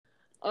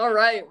All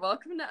right,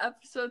 welcome to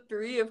episode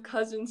 3 of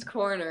Cousins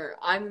Corner.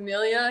 I'm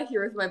Amelia,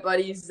 here with my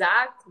buddies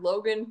Zach,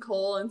 Logan,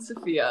 Cole, and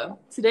Sophia.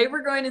 Today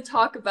we're going to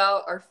talk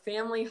about our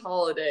family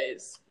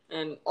holidays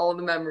and all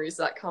the memories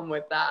that come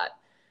with that.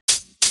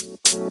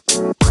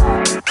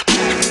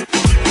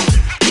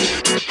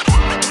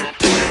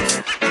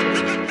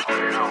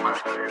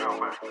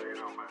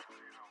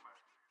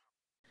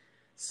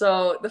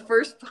 So the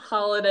first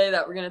holiday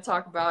that we're going to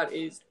talk about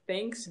is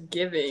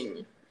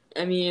Thanksgiving.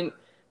 I mean,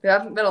 there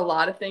haven't been a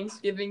lot of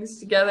Thanksgivings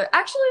together.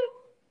 Actually,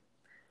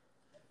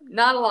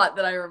 not a lot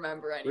that I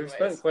remember anyways. We've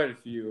spent quite a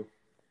few.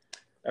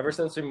 Ever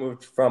since we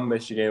moved from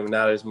Michigan,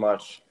 not as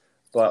much.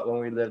 But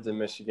when we lived in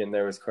Michigan,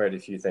 there was quite a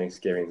few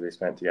Thanksgivings we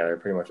spent together,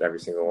 pretty much every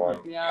single one.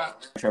 Yeah.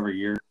 Every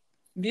year.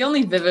 The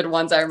only vivid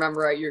ones I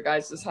remember are at your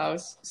guys'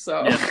 house.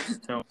 So.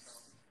 Yeah,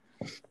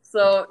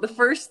 So the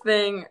first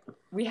thing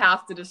we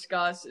have to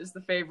discuss is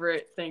the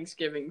favorite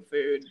Thanksgiving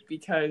food,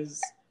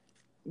 because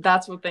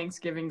that's what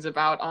Thanksgiving's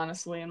about,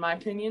 honestly, in my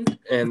opinion.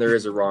 And there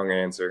is a wrong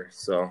answer,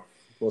 so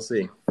we'll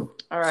see.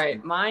 All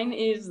right, mine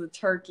is the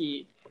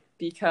turkey,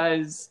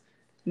 because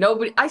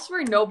I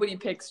swear nobody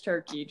picks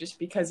turkey just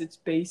because it's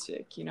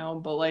basic, you know,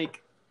 but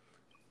like,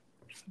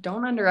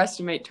 don't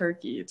underestimate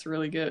turkey. It's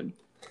really good.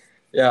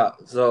 Yeah,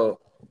 so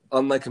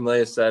unlike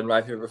Amelia said,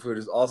 my favorite food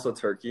is also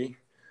turkey.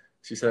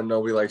 She said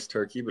nobody likes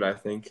turkey, but I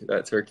think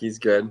that turkey's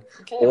good.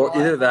 Okay, Or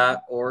either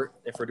that, or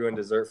if we're doing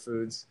dessert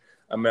foods,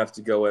 I'm going to have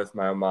to go with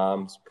my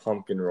mom's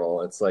pumpkin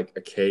roll. It's like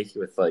a cake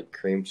with like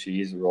cream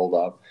cheese rolled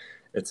up.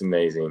 It's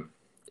amazing.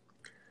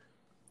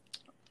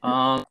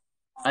 I'd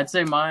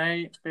say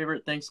my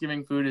favorite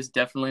Thanksgiving food is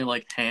definitely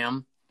like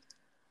ham.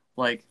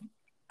 Like,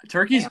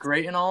 turkey's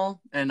great and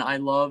all, and I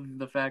love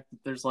the fact that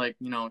there's like,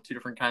 you know, 2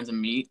 different kinds of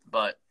meat,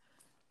 but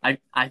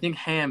I think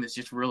ham is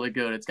just really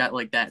good. It's got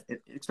like that,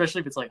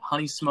 especially if it's like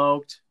honey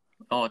smoked.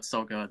 Oh, it's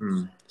so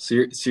good.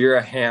 So you're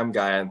a ham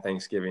guy on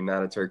Thanksgiving,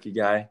 not a turkey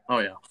guy? Oh,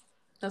 yeah.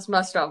 That's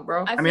messed up,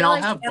 bro. I mean, feel I'll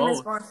like have ham is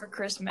both. more for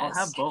Christmas. I'll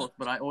have both,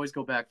 but I always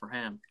go back for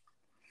ham.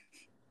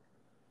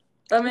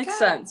 That makes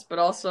sense, but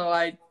also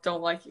I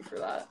don't like you for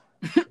that.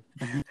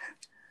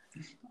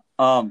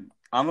 I'm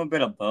a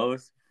bit of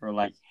both for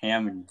like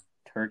ham and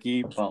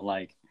turkey, but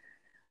like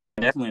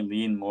I definitely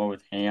lean more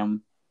with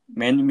ham,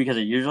 mainly because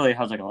it usually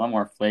has like a lot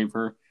more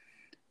flavor,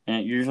 and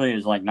it usually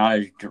is like not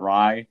as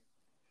dry.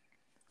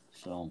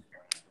 So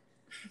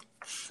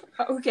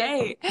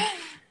Okay.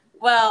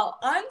 Well,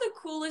 I'm the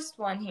coolest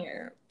one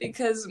here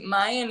because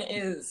mine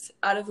is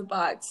out of the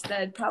box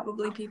that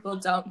probably people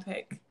don't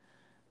pick.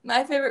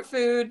 My favorite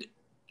food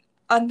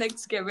on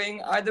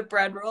Thanksgiving are the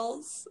bread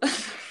rolls.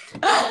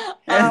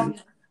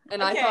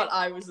 And I thought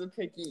I was a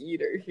picky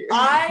eater here.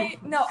 I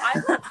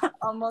like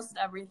almost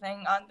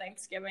everything on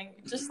Thanksgiving.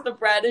 Just the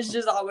bread is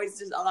just always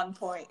just on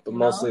point. But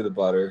mostly the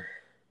butter.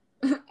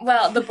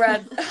 Well, the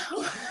bread.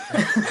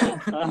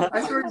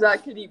 I swear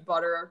Zach could eat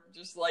butter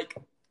just like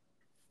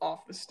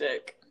off the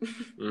stick.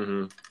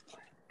 Mm-hmm.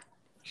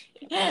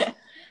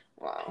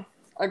 Wow.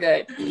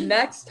 Okay,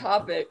 next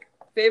topic.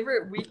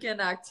 Favorite weekend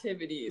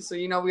activity. So,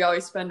 you know, we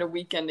always spend a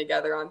weekend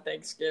together on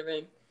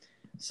Thanksgiving.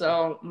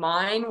 So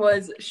mine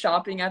was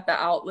shopping at the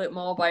outlet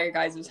mall by your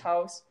guys'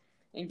 house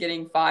and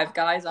getting Five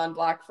Guys on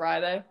Black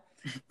Friday.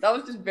 That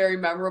was just very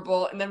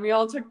memorable. And then we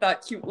all took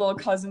that cute little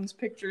cousins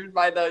pictures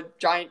by the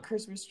giant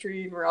Christmas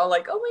tree. And we're all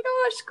like, oh my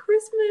gosh,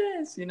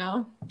 Christmas, you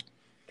know?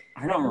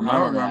 I don't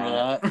remember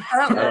that. I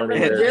don't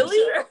remember.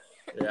 Really?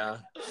 Yeah.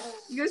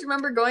 You guys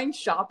remember going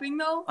shopping,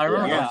 though? I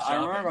remember. Yeah, I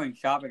remember going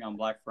shopping on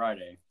Black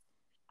Friday.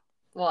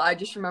 Well, I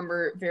just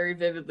remember very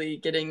vividly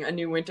getting a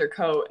new winter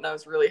coat, and I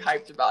was really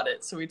hyped about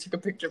it. So we took a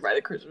picture by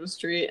the Christmas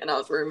tree, and I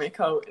was wearing my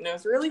coat, and it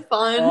was really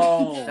fun.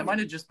 Oh, That might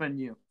have just been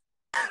you.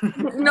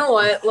 You know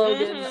what,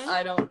 Logan?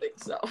 I don't think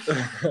so.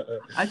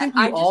 I think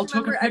I we just all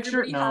took a remember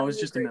picture. everybody No, it was having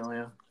a just great-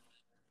 Amelia.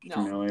 No,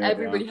 Familiar,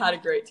 everybody yeah. had a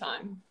great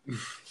time.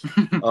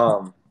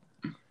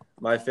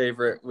 My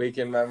favorite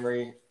weekend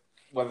memory,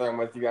 whether I'm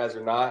with you guys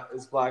or not,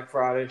 is Black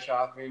Friday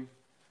shopping.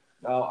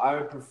 Now, I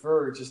would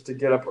prefer just to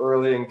get up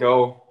early and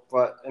go,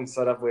 but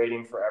instead of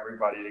waiting for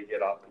everybody to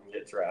get up and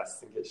get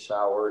dressed and get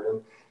showered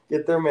and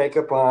get their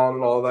makeup on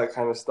and all that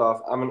kind of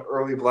stuff, I'm an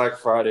early Black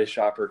Friday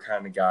shopper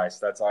kind of guy,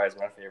 so that's always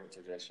my favorite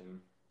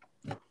tradition.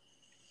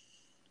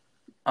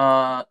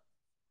 My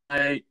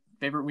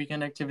favorite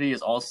weekend activity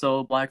is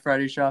also Black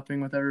Friday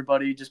shopping with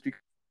everybody, just because,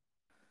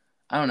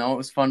 I don't know, it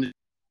was fun to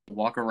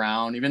walk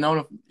around. Even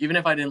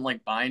if I didn't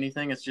like buy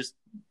anything, it's just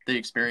the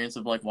experience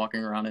of like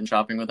walking around and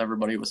shopping with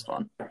everybody was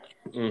fun.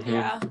 Mm-hmm.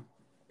 Yeah.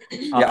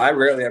 Yeah, I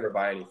rarely ever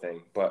buy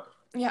anything, but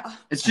Yeah.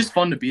 It's just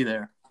fun to be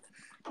there.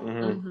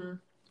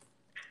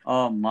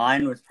 mm-hmm.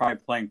 Mine was probably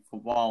playing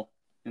football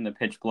in the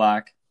pitch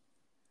black.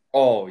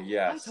 Oh I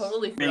yes,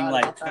 totally Being forgot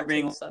like- about that.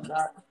 being- Until you said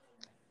that.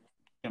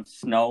 Some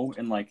snow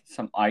and like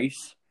some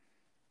ice.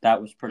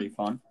 That was pretty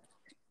fun.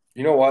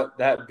 You know what?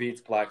 That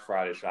beats Black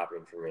Friday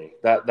shopping for me.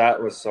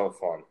 That was so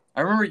fun.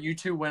 I remember you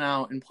two went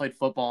out and played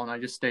football, and I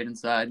just stayed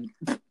inside.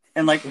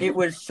 And like it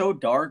was so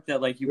dark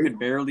that like you could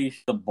barely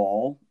see the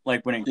ball,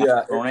 like when it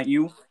got thrown at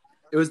you.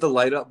 It was the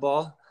light up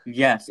ball.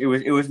 Yes, it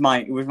was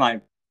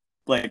my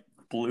like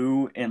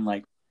blue and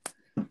my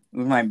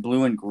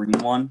blue and green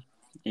one.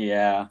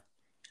 Yeah.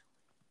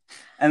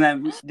 And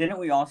then didn't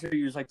we also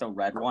use like the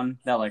red one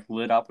that like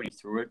lit up when you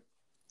threw it?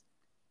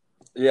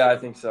 Yeah, I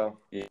think so.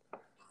 Yeah.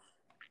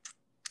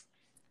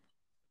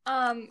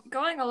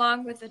 Going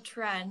along with the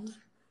trend,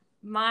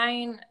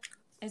 mine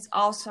is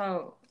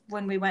also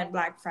when we went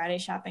Black Friday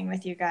shopping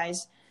with you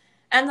guys.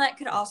 And that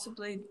could also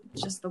be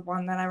just the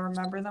one that I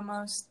remember the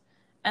most.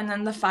 And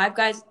then the Five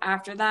Guys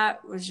after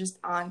that was just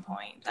on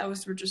point.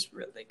 Those were just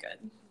really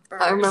good.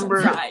 Burgers I remember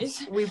and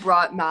fries. we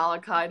brought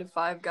Malachi to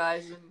Five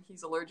Guys, and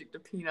he's allergic to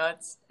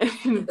peanuts.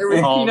 And there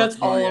were peanuts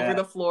all over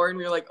the floor, and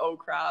we were like, "Oh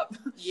crap!"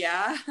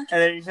 Yeah. And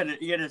then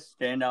you had to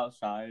stand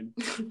outside.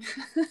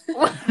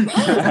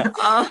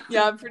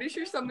 Yeah, I'm pretty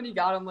sure somebody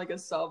got him like a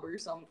sub or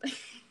something.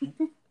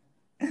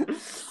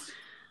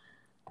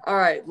 All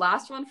right,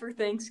 last one for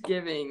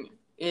Thanksgiving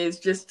is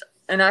just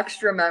an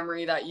extra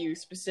memory that you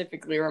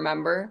specifically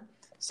remember.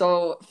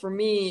 So for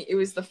me, it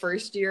was the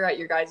first year at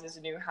your guys'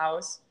 new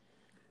house.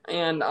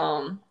 And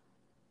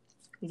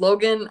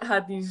Logan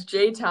had these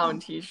J-Town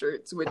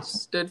t-shirts, which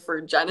stood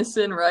for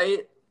Jennison,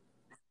 right?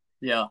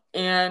 Yeah.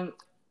 And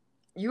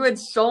you had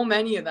so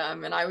many of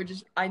them, and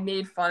I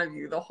made fun of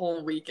you the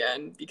whole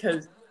weekend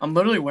because... I'm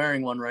literally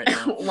wearing one right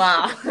now.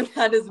 Wow,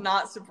 that does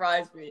not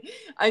surprise me.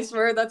 I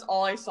swear that's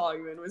all I saw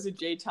you in was a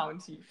J-Town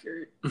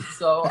t-shirt.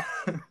 So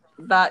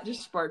that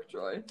just sparked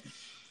joy.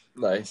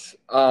 Nice.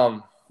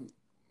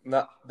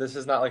 This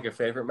is not like a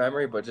favorite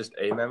memory, but just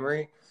a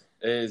memory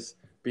is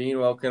being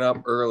woken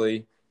up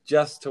early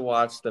just to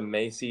watch the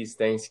Macy's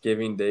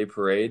Thanksgiving Day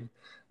Parade.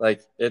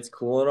 Like, it's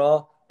cool and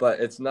all, but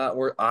it's not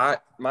worth.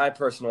 My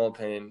personal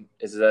opinion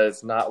is that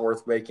it's not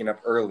worth waking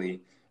up early,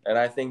 and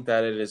I think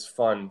that it is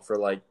fun for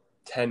like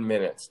 10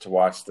 minutes to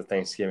watch the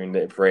Thanksgiving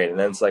Day Parade, and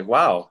then it's like,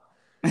 wow,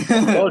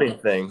 floating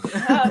thing.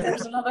 Oh,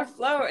 there's another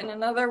float and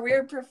another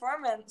weird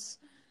performance.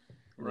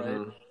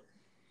 Right.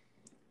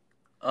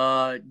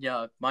 Mm-hmm.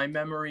 Yeah, my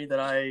memory that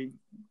I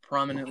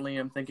prominently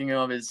am thinking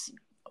of is,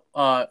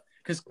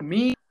 because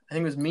I think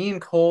it was me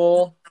and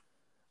Cole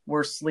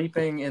were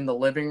sleeping in the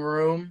living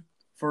room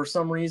for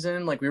some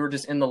reason. Like, we were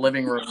just in the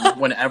living room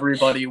when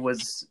everybody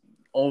was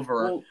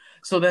over. Well,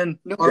 so then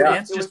our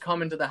aunts just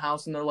come into the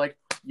house and they're like,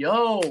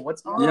 "Yo,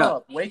 what's up? Yeah.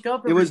 Wake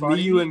up, It everybody." was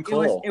me, you, and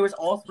Cole. It was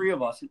all three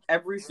of us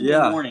every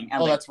single morning.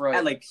 That's right.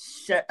 At like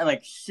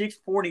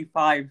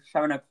 6:45,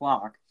 7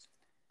 o'clock.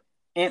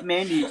 Aunt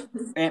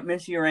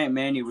Missy or Aunt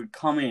Mandy would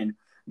come in,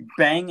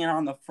 banging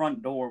on the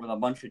front door with a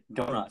bunch of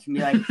donuts, and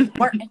be like,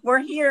 "We're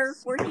here,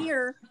 we're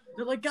here."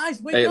 They're like,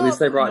 "Guys, wake Hey, up!" at least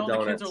they brought The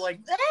donuts. kids are like,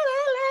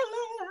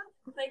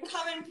 They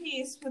come in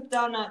peace with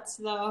donuts,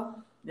 though.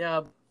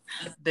 "Yeah."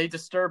 They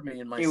disturb me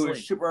in my It sleep.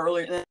 was super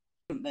early.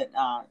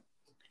 That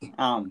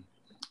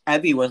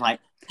Abby was like,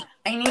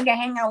 "I need to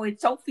hang out with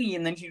Sophie,"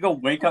 and then she'd go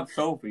wake up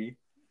Sophie.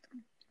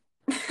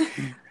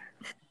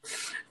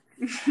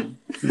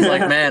 He's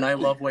like, "Man, I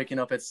love waking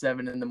up at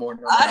 7 a.m.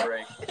 on my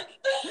break."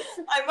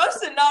 I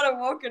must have not have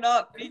woken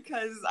up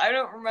because I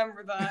don't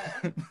remember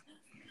that.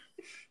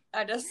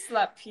 I just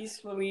slept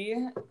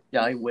peacefully.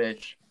 Yeah, I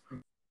wish.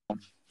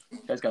 You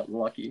guys got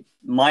lucky.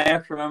 My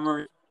extra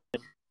memory.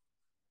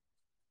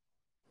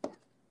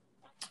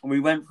 We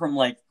went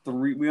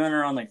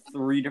around like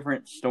 3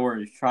 different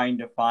stores trying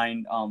to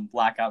find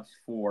Black Ops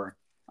 4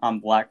 on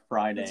Black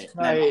Friday.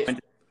 Right.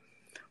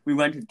 We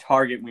went to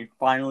Target and we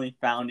finally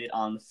found it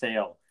on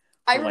sale.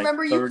 I for, like,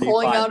 remember you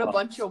pulling out a $35.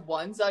 bunch of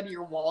ones out of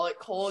your wallet,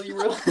 Cole. You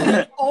were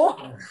like,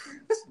 "Oh."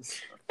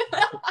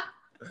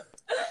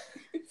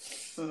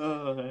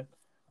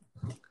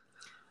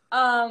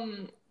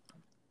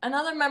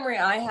 Another memory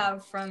I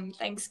have from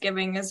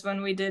Thanksgiving is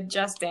when we did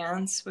Just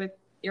Dance with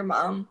your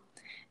mom.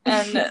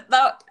 And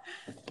that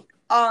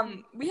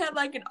we had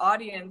like an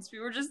audience. We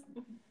were just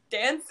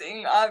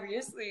dancing,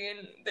 obviously,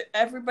 and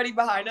everybody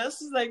behind us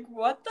was like,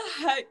 "What the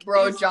heck?"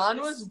 Bro, John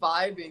was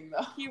vibing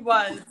though. He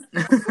was.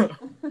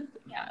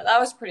 Yeah, that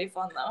was pretty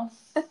fun though.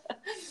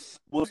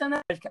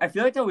 I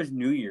feel like that was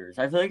New Year's.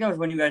 I feel like that was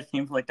when you guys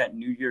came for like that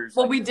New Year's.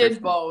 Well, like, we did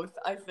Christmas. both,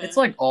 I think. It's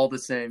like all the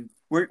same.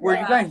 Were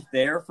you guys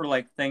there for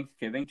like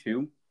Thanksgiving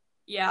too?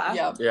 Yeah.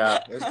 Yeah.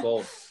 Yeah, it's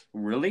both.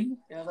 Really?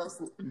 Yeah, that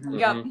was...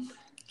 Yep.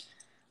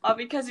 All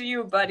because of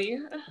you, buddy.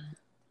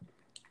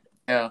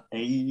 Yeah.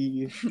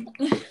 Hey.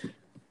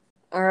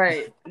 All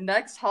right,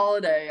 next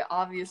holiday,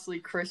 obviously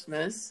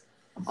Christmas.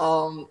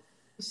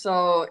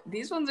 So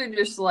these ones are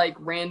just like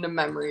random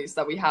memories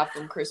that we have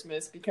from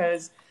Christmas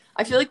because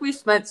I feel like we've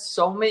spent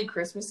so many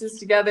Christmases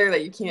together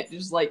that you can't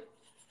just like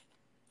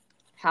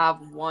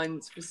have one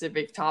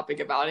specific topic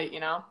about it, you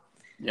know?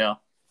 Yeah.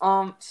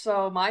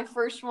 So my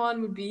first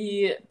one would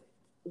be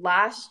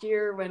last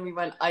year when we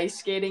went ice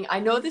skating. I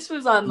know this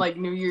was on like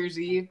New Year's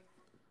Eve,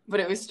 but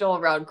it was still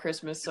around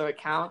Christmas, so it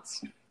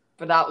counts.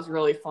 But that was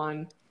really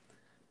fun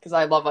because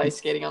I love ice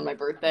skating on my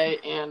birthday,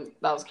 and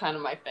that was kind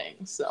of my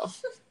thing. So,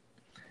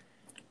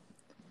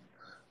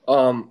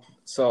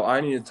 So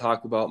I need to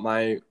talk about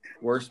my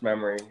worst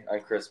memory on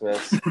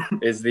Christmas.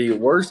 Is the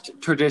worst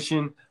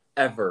tradition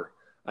ever.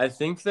 I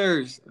think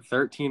there's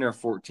 13 or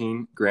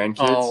 14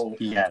 grandkids. Oh,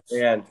 Yes.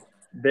 And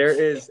there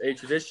is a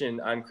tradition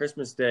on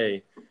Christmas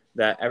Day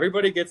that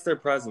everybody gets their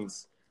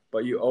presents,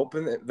 but you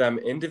open them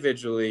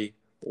individually,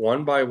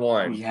 one by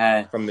one,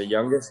 Yeah. from the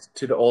youngest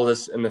to the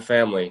oldest in the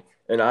family.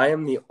 And I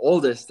am the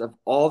oldest of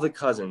all the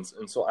cousins,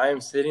 and so I am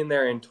sitting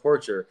there in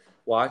torture,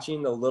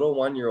 watching the little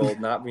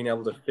 1-year-old not being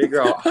able to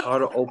figure out how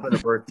to open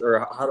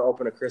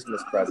a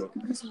Christmas present.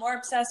 Who's more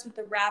obsessed with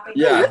the wrapping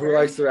Yeah, paper? who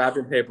likes the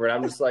wrapping paper? And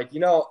I'm just like,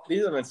 these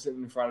have been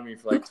sitting in front of me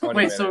for like 20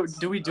 Wait, minutes. so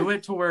do we do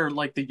it to where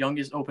like the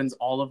youngest opens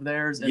all of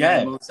theirs and Yeah.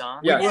 then moves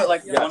on? Yeah. We do it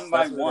like Yes, one by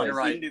that's what it one, is. You're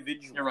right.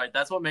 individually. You're right.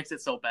 That's what makes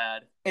it so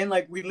bad. And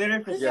like we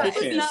literally Yeah. It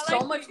would be It's so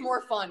not much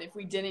more fun if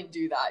we didn't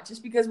do that.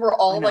 Just because we're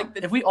all like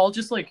If we all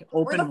just like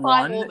open the five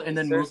one oldest. and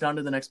then move down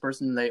to the next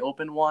person and they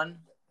open one,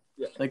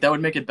 Yeah. like that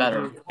would make it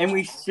better. And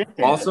we sit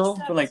there Also-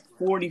 for like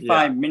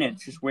 45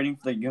 minutes just waiting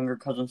for the younger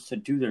cousins to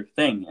do their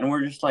thing. And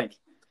we're just like,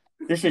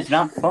 this is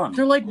not fun.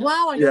 They're like,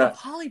 wow, I got Yeah. a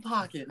Polly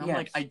Pocket. And I'm Yes.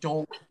 like, I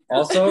don't.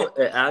 Also,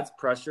 it adds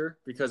pressure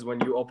because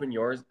when you open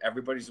yours,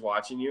 everybody's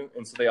watching you,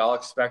 and so they all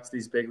expect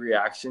these big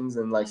reactions.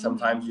 And like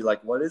sometimes you're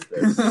like, "What is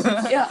this?"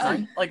 Yeah.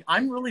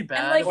 I'm really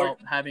bad like- about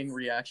having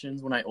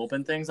reactions when I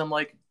open things. I'm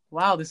like,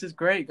 wow, this is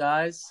great,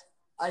 guys.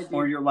 I do.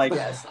 Or you're like,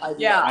 Yes, I do.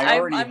 Yeah, I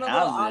already I'm a little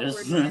have awkward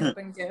this. when I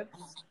open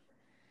gifts.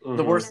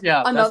 The worst, yeah,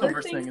 that's Another the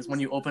worst thing thing is when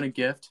you open a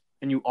gift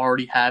and you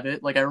already have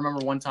it. Like I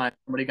remember one time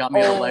somebody got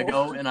me a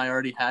Lego and I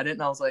already had it,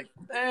 and I was like,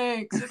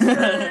 thanks. It's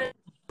great.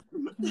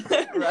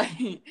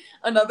 Right.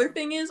 Another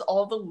thing is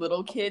all the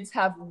little kids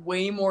have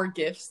way more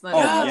gifts than Oh,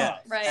 us. yeah.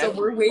 Right. So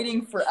we're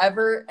waiting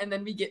forever, and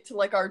then we get to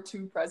like our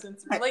 2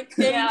 presents. We're like,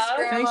 thanks, Yeah.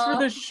 Grandma. Thanks for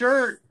the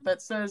shirt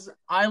that says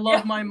 "I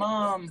love my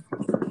mom."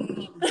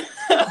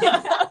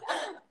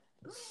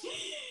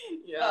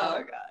 Yeah.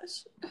 Oh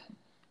gosh.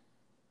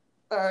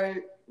 All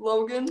right,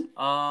 Logan.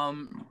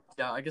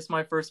 Yeah, I guess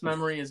my first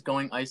memory is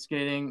going ice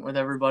skating with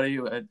everybody.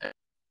 We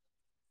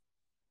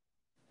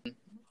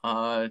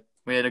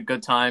had a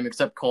good time,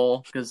 except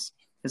Cole, because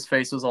his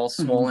face was all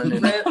swollen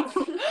and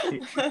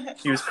Rip.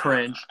 he was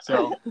cringe.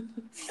 So,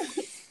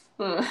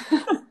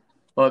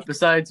 but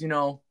besides,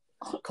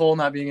 Cole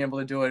not being able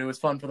to do it, it was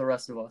fun for the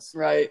rest of us.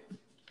 Right.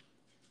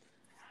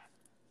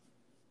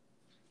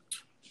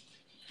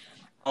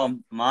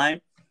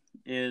 Mine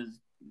is,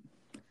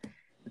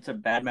 it's a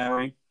bad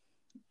memory,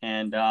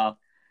 and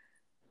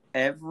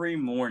every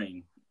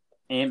morning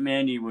Aunt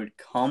Mandy would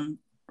come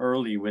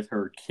early with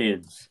her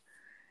kids,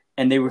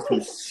 and they would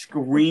come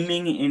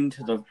screaming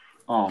into the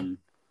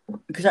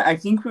because I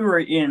think we were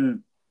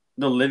in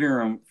the living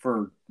room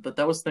for, But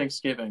that was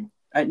Thanksgiving.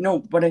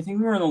 but I think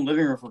we were in the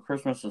living room for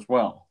Christmas as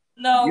well.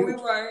 No, You- we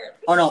weren't.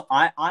 Oh no,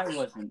 I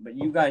wasn't, but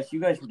you guys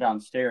were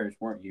downstairs,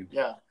 weren't you?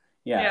 Yeah.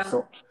 Yeah.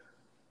 So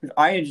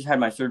I had just had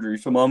my surgery,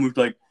 so Mom was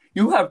like,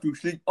 "You have to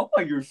sleep all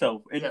by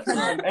yourself, and Yes. you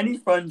can't have any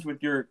friends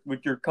with your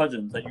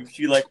cousins that you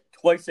see like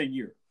twice a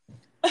year."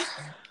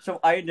 So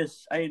I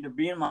had to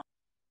be in my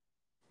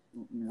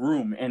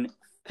room, and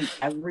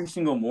every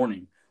single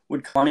morning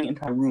would come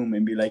into my room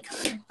and be like,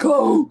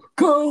 "Go,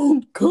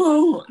 go,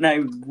 go!" And I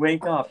would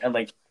wake up at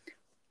like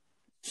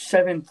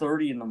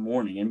 7:30 in the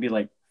morning and be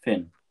like,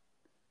 "Finn,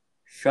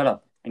 shut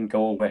up and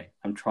go away.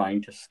 I'm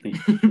trying to sleep."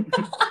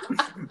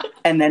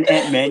 And then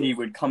Aunt Mandy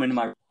would come into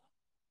my room.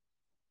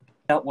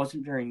 "That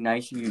wasn't very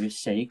nice of you to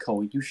say,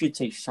 Cole. You should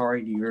say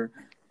sorry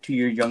to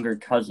your younger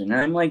cousin."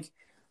 And I'm like,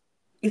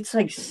 it's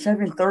like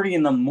 7:30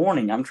 in the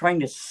morning. I'm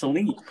trying to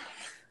sleep.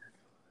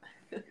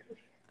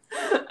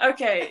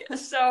 Okay,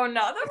 so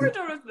now that we're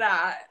done with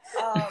that,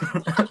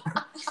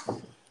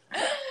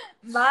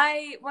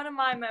 one of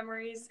my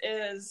memories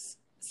is,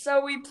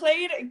 so we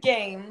played a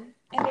game.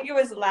 I think it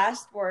was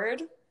Last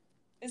Word.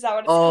 Is that what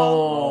it's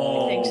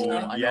called? I think so. I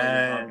know what you're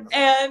yeah. talking about.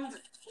 And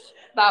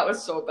That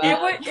was so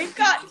bad. it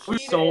got heated. I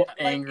was so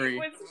angry.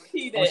 Like, it was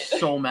heated. I was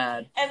so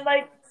mad. And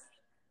like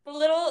the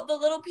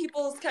little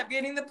peoples kept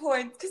getting the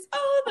points because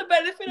the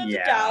benefit of the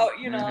Yeah. doubt,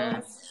 Mhm.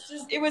 It's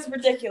just, it was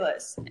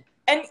ridiculous.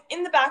 And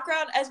in the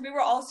background, as we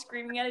were all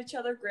screaming at each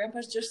other,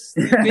 Grandpa's just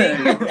sleeping.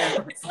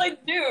 It's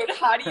like, dude,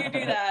 how do you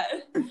do that?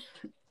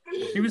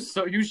 He was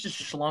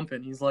just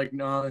schlumping. He's like,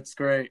 no, it's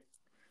great.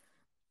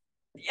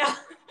 Yeah.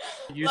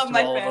 Used Love to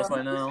my all of us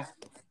family. by now.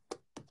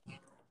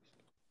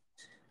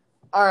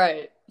 All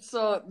right.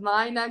 So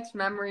my next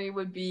memory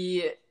would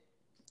be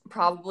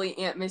probably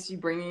Aunt Missy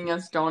bringing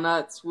us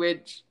donuts,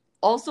 which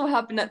also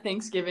happened at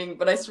Thanksgiving.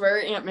 But I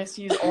swear Aunt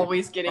Missy is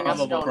always getting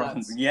us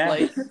donuts. Yeah.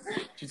 Like,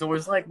 She's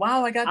always like,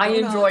 wow, I got I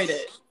donuts. enjoyed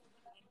it.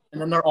 And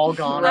then they're all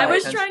gone. Right. I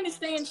was And- trying to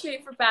stay in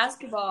shape for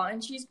basketball,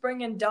 and she's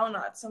bringing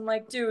donuts. I'm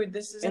like, dude,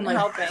 this isn't And like,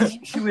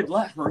 helping. she would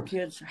let her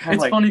kids have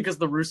It's like, funny because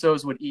the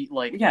Russos would eat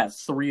like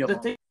yes, 3 of the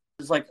them. thing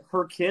is, like,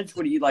 her kids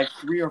would eat like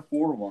 3 or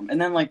 4 of them,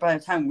 and then like by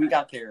the time we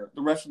got there,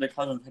 the rest of the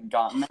cousins had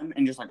gotten them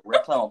and just like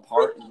ripped them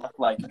apart and left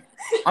like.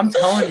 I'm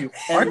telling you,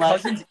 our And, like-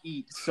 cousins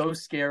eat so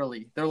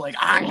scarily. They're like,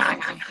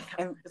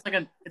 and it's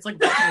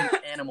like watching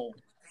an animal.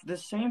 The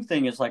same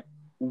thing is like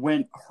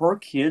when her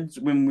kids,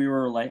 when we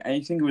were like,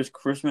 I think it was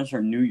Christmas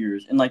or New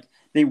Year's, and like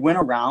they went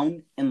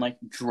around and like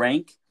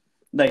drank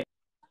like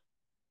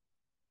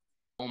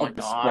Oh my of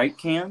the god. Sprite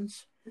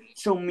cans.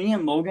 So me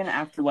and Logan,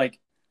 after like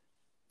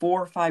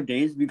 4 or 5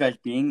 days of you guys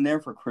being there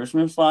for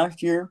Christmas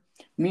last year,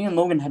 me and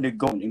Logan had to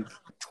go and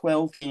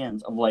 12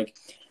 cans of like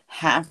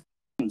half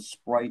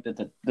Sprite that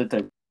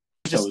the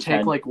Just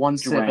take like one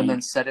sip and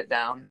then set it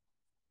down.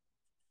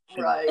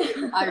 Right,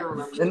 I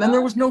remember. And then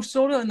there was no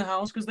soda in the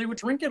house because they would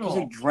drink it because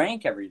they all.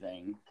 drank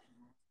everything.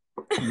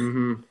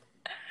 Mm-hmm.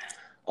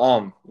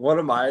 One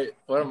of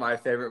my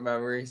favorite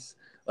memories,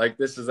 like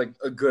this is like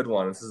a good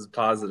one. This is a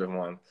positive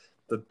one.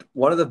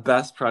 One of the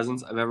best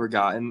presents I've ever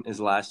gotten is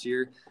last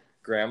year.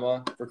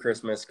 Grandma for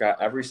Christmas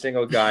got every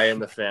single guy in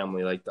the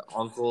family, like the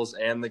uncles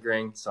and the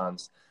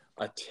grandsons,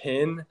 a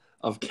tin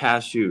of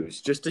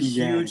cashews, just a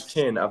huge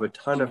tin of a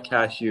ton of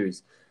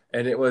cashews,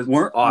 and it was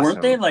awesome.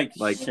 Weren't they like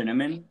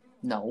cinnamon?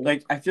 No,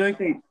 like I feel like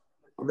they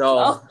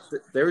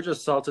they were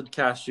just salted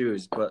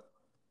cashews, but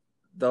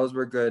those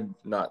were good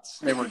nuts.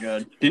 they were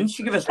good. Didn't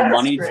she give us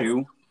money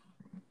too?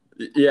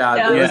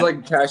 Yeah, it was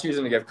like cashews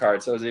and a gift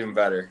card, so it was even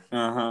better.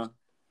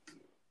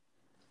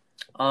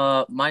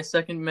 My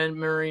second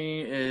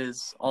memory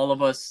is all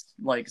of us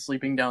like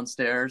sleeping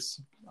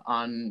downstairs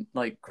on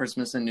like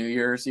Christmas and New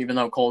Year's, even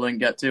though Cole didn't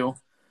get to.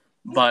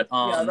 But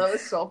yeah, that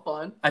was so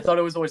fun. I thought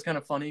it was always kind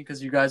of funny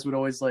because you guys would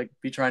always like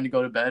be trying to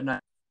go to bed, and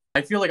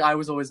I feel like I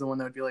was always the one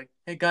that would be like,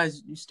 "Hey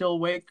guys, you still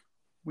awake?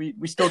 We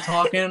still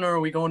talking, or are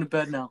we going to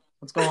bed now?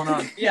 What's going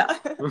on?" Yeah.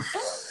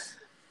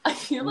 I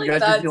feel like you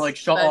guys that's would be like,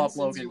 "Shut up,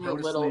 Logan. You Go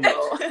were to little,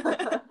 sleep."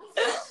 though.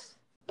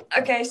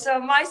 Okay, so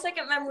my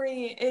second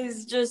memory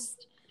is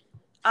just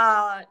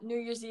New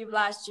Year's Eve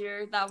last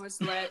year. That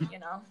was lit, you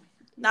know.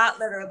 Not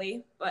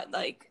literally, but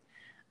like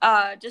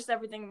just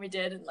everything we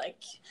did and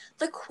like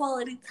the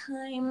quality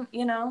time,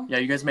 you know. Yeah,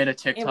 you guys made a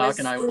TikTok,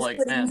 and I was like,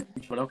 "Man,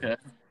 but okay."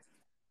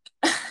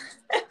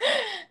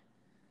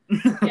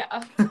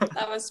 Yeah,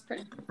 that was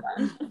pretty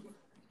fun.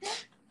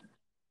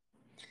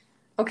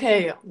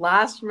 Okay,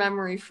 last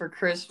memory for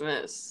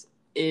Christmas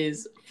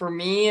is, for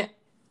me,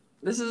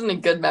 this isn't a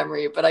good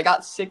memory, but I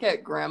got sick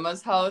at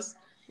Grandma's house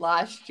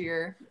last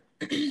year,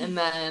 and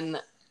then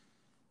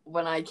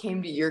when I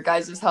came to your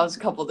guys' house a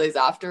couple days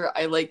after,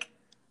 I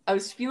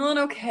was feeling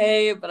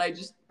okay, but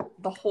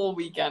the whole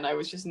weekend I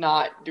was just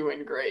not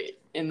doing great,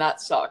 and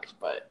that sucked,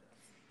 but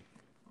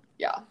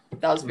yeah,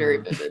 that was very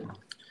vivid.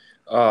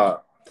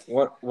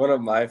 One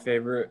of my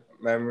favorite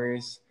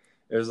memories,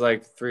 it was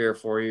like 3 or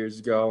 4 years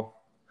ago.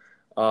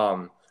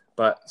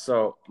 But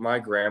so my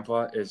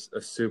grandpa is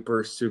a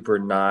super, super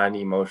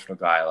non-emotional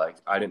guy. Like,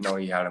 I didn't know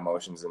he had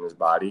emotions in his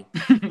body,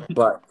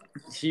 but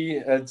he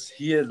had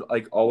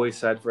like always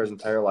said for his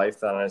entire life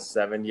that on his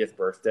 70th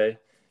birthday,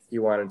 he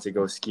wanted to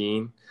go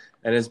skiing,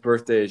 and his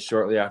birthday is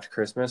shortly after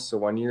Christmas. So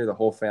one year the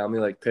whole family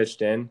like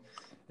pitched in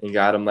and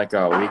got him like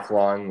a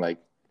week-long like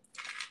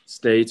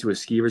stay to a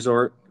ski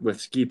resort with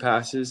ski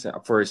passes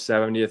for his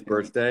 70th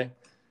birthday.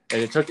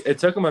 And it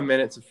took him a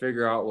minute to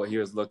figure out what he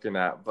was looking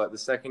at, but the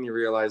second he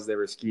realized they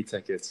were ski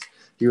tickets,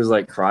 he was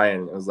like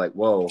crying. It was like,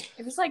 whoa.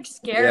 It was like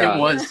scary. Yeah. It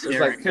was scary. It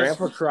was like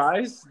Grandpa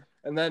cries,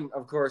 and then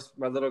of course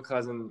my little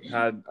cousin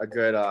had a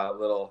good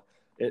little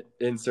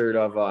insert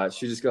of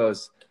she just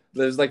goes,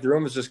 there's like the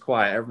room was just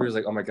quiet. Everybody's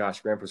like, oh my gosh,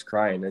 Grandpa's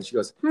crying, and she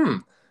goes,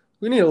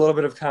 we need a little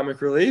bit of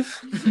comic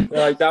relief. And,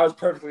 like, that was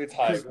perfectly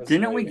timed.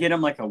 Didn't we get him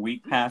like a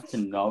week pass to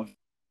know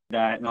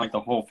that, and like the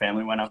whole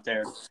family went up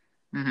there?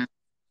 Mm-hmm.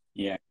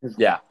 Yeah.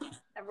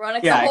 Everyone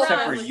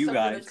except for you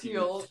guys.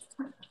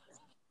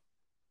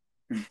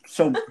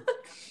 So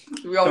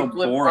we all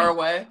live far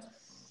away.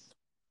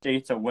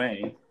 States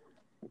away.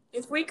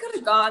 If we could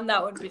have gone,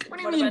 that would be. What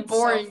do you mean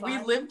boring? So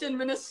we lived in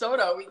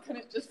Minnesota. We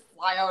couldn't just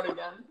fly out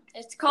again.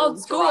 It's called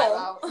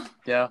school.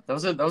 Yeah,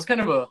 that was kind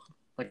of a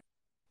like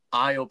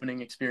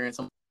eye-opening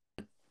experience.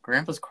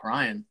 Grandpa's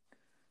crying.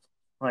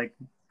 Like,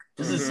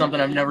 this is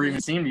something I've never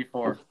even seen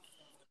before.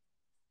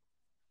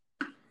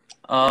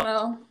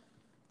 No.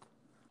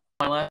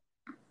 My last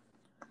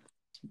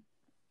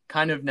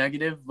kind of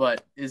negative,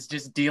 but is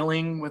just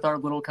dealing with our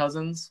little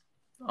cousins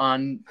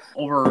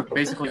over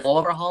basically all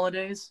of our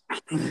holidays.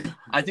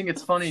 I think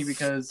it's funny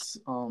because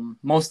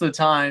most of the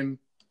time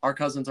our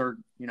cousins are,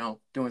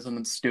 doing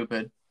something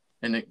stupid,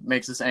 and it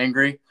makes us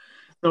angry.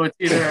 So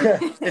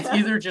it's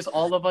either just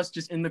all of us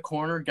just in the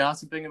corner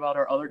gossiping about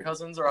our other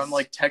cousins, or I'm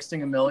like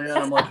texting Amelia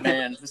and I'm like,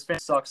 man, this fan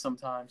sucks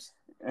sometimes.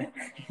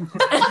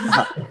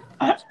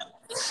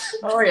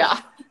 Oh yeah.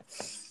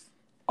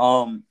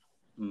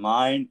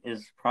 Mine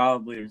is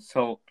probably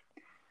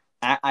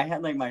I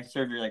had like my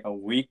surgery like a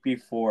week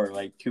before,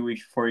 like 2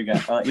 weeks before you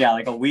guys.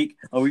 Like a week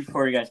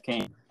before you guys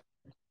came.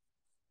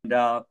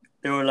 And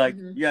they were like,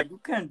 yeah, you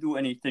can't do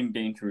anything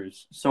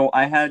dangerous. So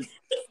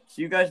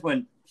you guys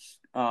went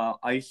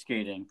ice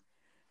skating,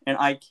 and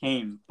I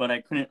came, but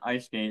I couldn't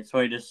ice skate, so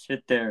I just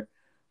sit there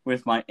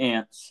with my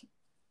aunts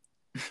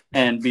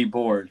and be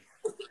bored.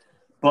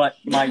 But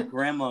my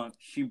grandma,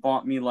 she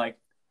bought me like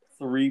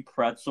 3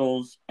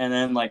 pretzels and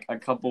then like a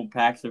couple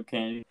packs of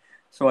candy,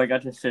 so I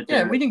got to sit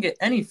there. Yeah, we didn't get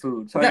any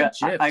food. So I got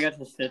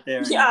to sit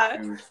there. And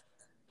eat food.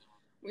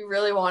 We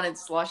really wanted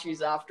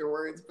slushies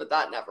afterwards, but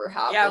that never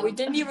happened. Yeah, we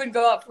didn't even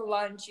go out for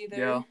lunch either.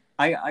 Yeah,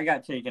 I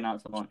got taken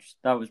out to lunch.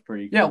 That was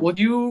pretty good. Yeah, well,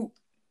 you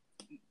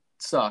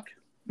suck.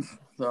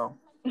 So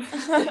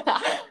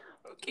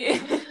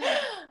Okay.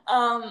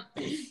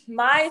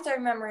 My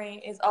third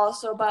memory is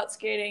also about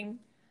skating,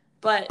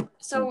 but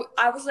so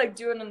I was like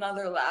doing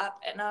another lap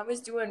and I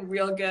was doing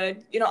real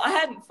good. You know, I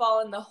hadn't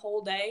fallen the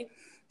whole day,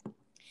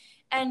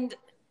 and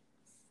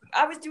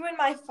I was doing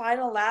my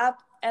final lap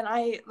and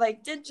I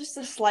like did just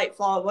a slight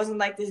fall. It wasn't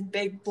like this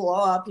big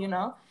blow up, you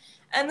know.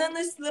 And then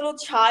this little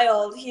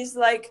child, he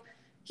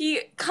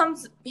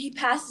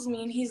passes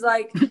me and he's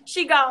like,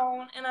 "She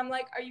gone," and I'm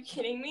like, "Are you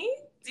kidding me?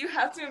 Do you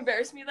have to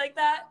embarrass me like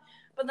that?"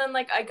 But then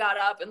like I got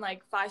up and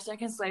like 5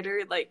 seconds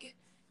later, like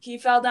he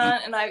fell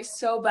down and I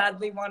so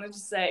badly wanted to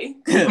say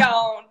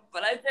gone,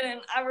 but I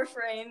didn't. I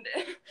refrained.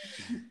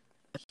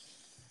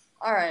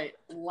 All right,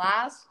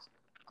 last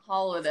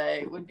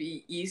holiday would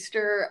be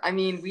Easter. I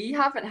mean, we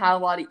haven't had a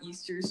lot of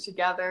Easters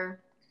together,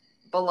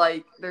 but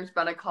like there's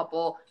been a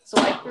couple. So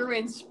I threw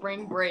in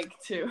spring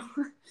break too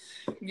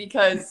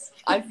because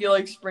I feel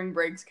like spring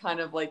break's kind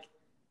of like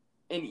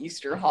an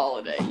Easter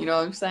holiday. You know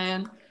what I'm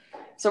saying?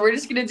 So we're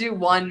just going to do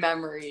one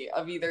memory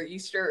of either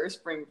Easter or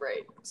spring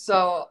break.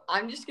 So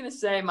I'm just going to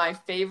say my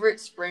favorite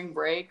spring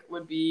break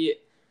would be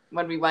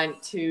when we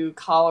went to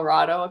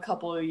Colorado a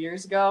couple of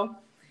years ago.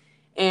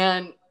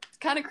 And it's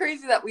kind of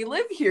crazy that we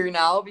live here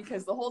now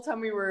because the whole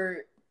time we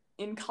were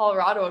in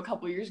Colorado a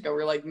couple of years ago, we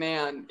were like,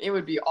 man, it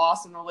would be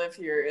awesome to live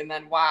here. And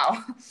then,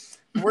 wow,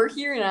 we're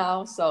here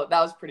now. So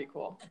that was pretty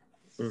cool.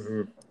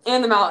 Mm-hmm.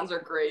 And the mountains are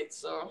great.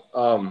 So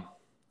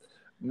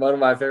one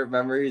of my favorite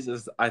memories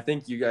is I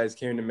think you guys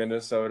came to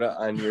Minnesota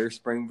on your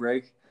spring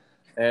break,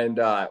 and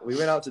we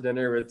went out to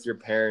dinner with your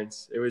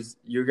parents. It was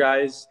you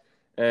guys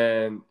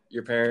and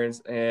your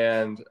parents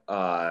and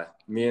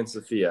me and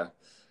Sophia.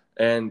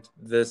 And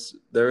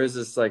there was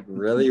this like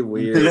really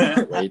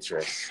weird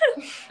waitress,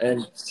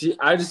 and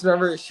I just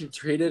remember she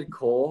treated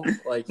Cole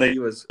like he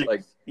was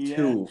like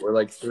 2 or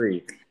like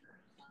 3.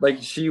 Like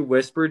she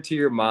whispered to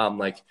your mom,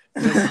 like,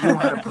 "Do you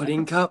want a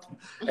pudding cup?"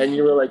 And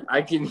you were like,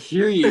 "I can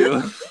hear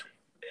you."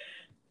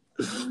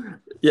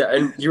 Yeah,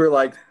 and you were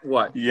like,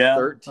 what? Yeah.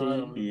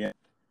 13.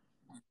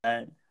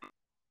 Yeah.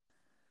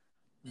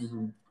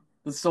 Mm-hmm.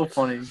 it's so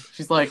funny.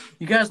 She's like,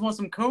 "You guys want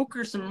some Coke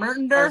or some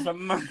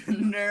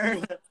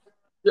Mertender?"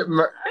 Yeah,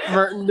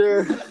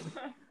 Mertender.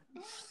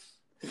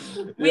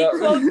 We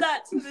quote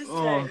that to this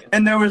day.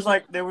 And there was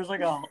like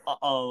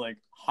a like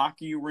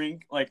hockey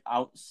rink like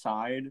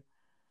outside.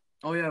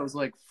 Oh yeah, it was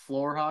like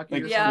floor hockey.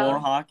 Like or Yeah. floor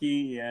something.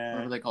 hockey, yeah.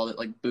 Whatever they called it,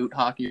 like boot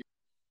hockey.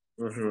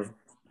 Mm-hmm.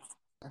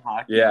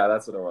 Hockey. Yeah,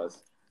 that's what it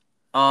was.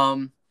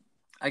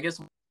 I guess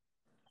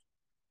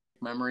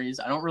memories.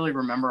 I don't really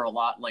remember a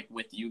lot like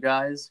with you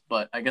guys,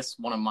 but I guess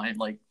one of my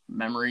like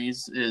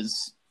memories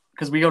is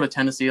because we go to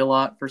Tennessee a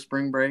lot for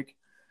spring break.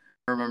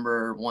 I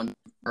remember one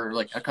or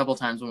like a couple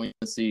times when we went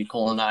to see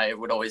Cole and I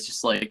would always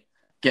just like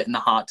get in the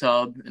hot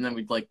tub and then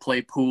we'd like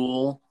play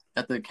pool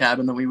at the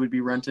cabin that we would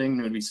be renting.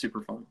 And it would be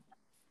super fun.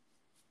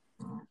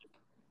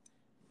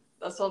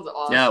 that sounds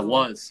awesome. Yeah, it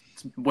was.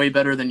 It's way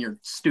better than your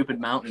stupid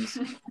mountains.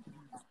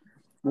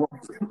 Oh,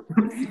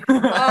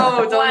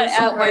 don't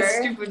insult my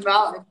Whatever. stupid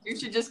mountains. You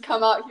should just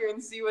come out here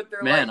and see what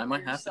they're Man, like I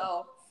might for have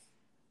to.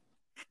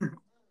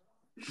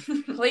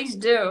 yourself. Please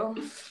do.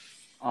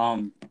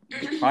 Probably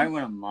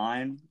one of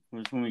mine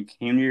was when we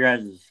came to your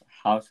guys'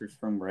 house for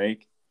spring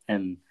break,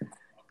 and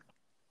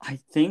I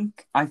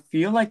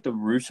feel like the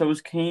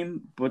Russos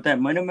came, but that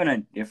might have been a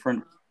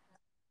different.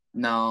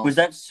 No. Was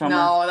that summer?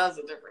 No, that was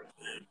a different.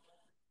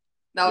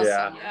 That was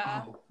Yeah. summer.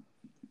 Yeah.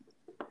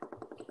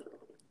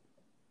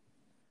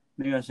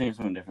 Maybe I was saying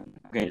something different.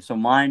 Okay, so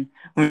mine.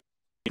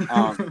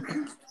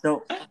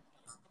 So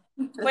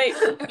Wait,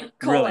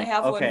 Cole, really, I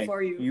have okay, one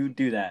for you. You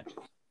do that.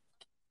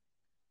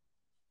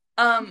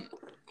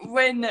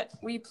 When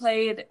we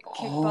played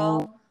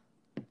kickball,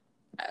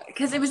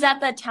 because it was at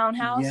that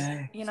townhouse,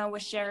 Yes. you know,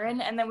 with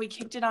Sharon, and then we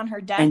kicked it on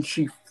her deck, And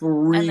she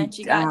freaked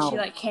and then she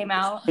like came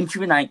out. And she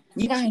was like,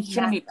 "You guys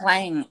shouldn't be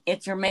playing.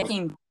 You're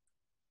making."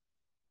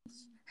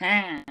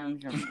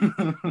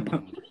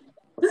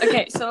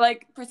 Okay, so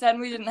like pretend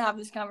we didn't have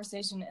this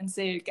conversation and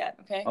say it again,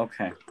 okay?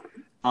 Okay.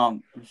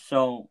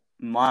 So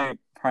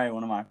probably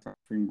one of my first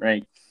spring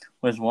break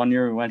was one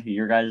year we went to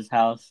your guys'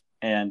 house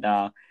and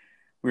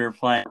we were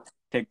playing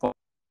kickball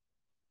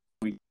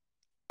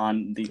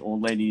on the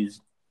old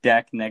lady's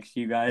deck next to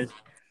you guys,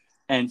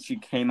 and she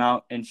came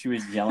out and she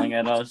was yelling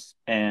at us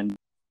and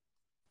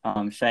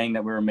saying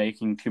that we were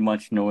making too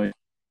much noise,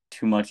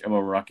 too much of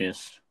a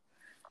ruckus.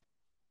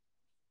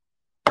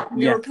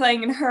 We were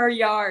playing in her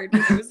yard.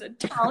 It was a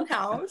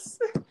townhouse.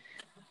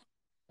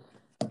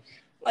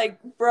 Like,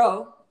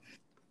 bro.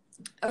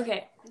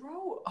 Okay.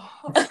 Bro.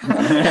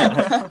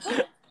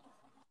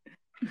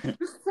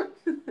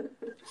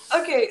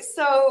 Okay,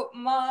 so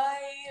my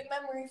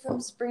memory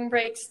from spring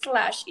break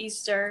 /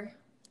 Easter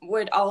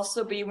would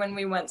also be when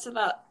we went to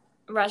that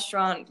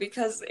restaurant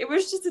because it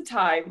was just a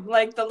time.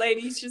 Like, the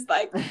lady's just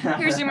like,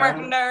 "Here's your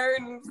Mertender,"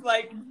 and it's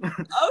like,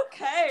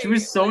 okay. She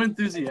was so like,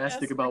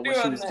 enthusiastic yes, about we're what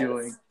she doing was this.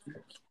 doing.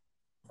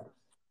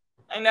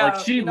 I know. Like,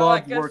 she you know what?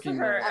 loved Good for working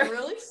her. there. I'm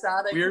really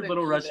sad I Weird couldn't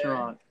little be there.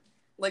 restaurant.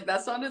 Like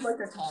that sounded like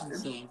a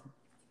time.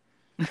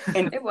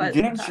 And It was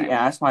didn't time. she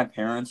ask my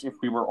parents if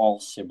we were all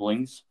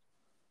siblings?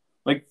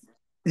 Like,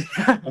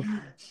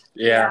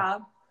 Yeah.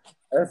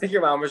 I think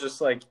your mom was just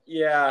like,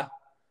 yeah.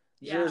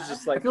 She was Yeah.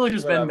 just like, I feel like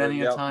there's whatever, been many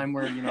yep. a time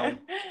where,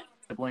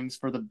 siblings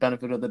for the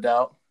benefit of the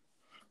doubt.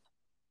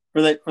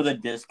 for the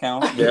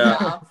discount.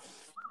 Yeah.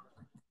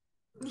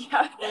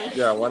 Yeah.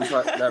 Yeah, one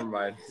time. Never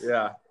mind.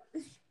 Yeah.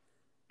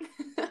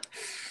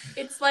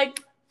 It's like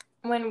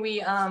when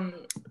we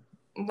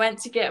went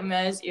to get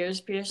Ma's ears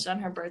pierced on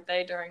her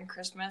birthday during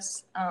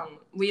Christmas.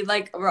 We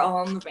like were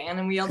all in the van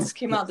and we all just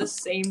came out the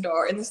same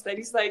door, and this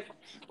lady's like,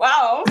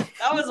 "Wow,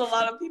 that was a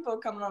lot of people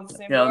coming out the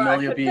same door. I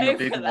Amelia could being pay a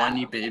big for that."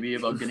 whiny baby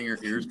about getting her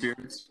ears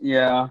pierced.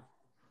 Yeah.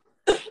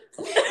 Hey,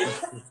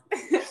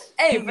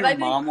 Did but your I didn't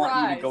mom want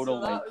you cry, to go to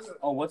so that like, was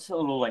oh, what's a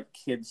little like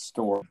kids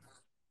store?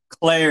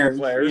 Claire's.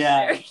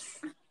 Yeah.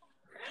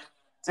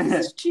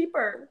 It's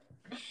cheaper.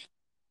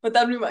 But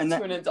then we went And to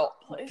that- an adult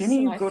place. Didn't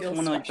and you I go feel to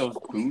one of like special.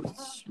 those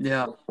booths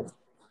Yeah.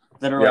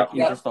 that are Yeah. like in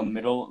just the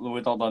middle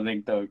with all the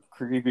like the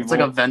creepy people? It's like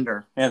a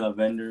vendor. Yeah, the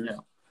vendors.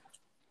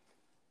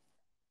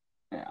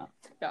 Yeah.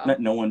 Yeah.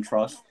 That no one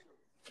trusts.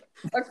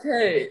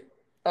 Okay.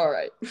 All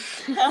right.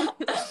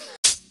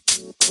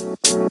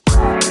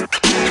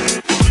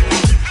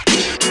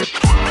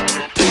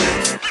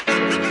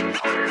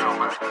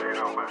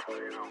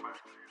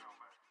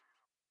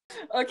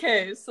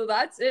 Okay, so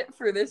that's it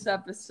for this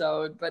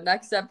episode. But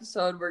next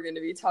episode, we're going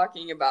to be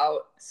talking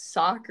about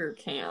soccer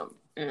camp.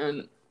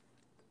 And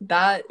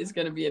that is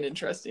going to be an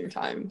interesting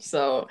time.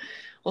 So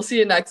we'll see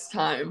you next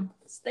time.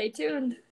 Stay tuned.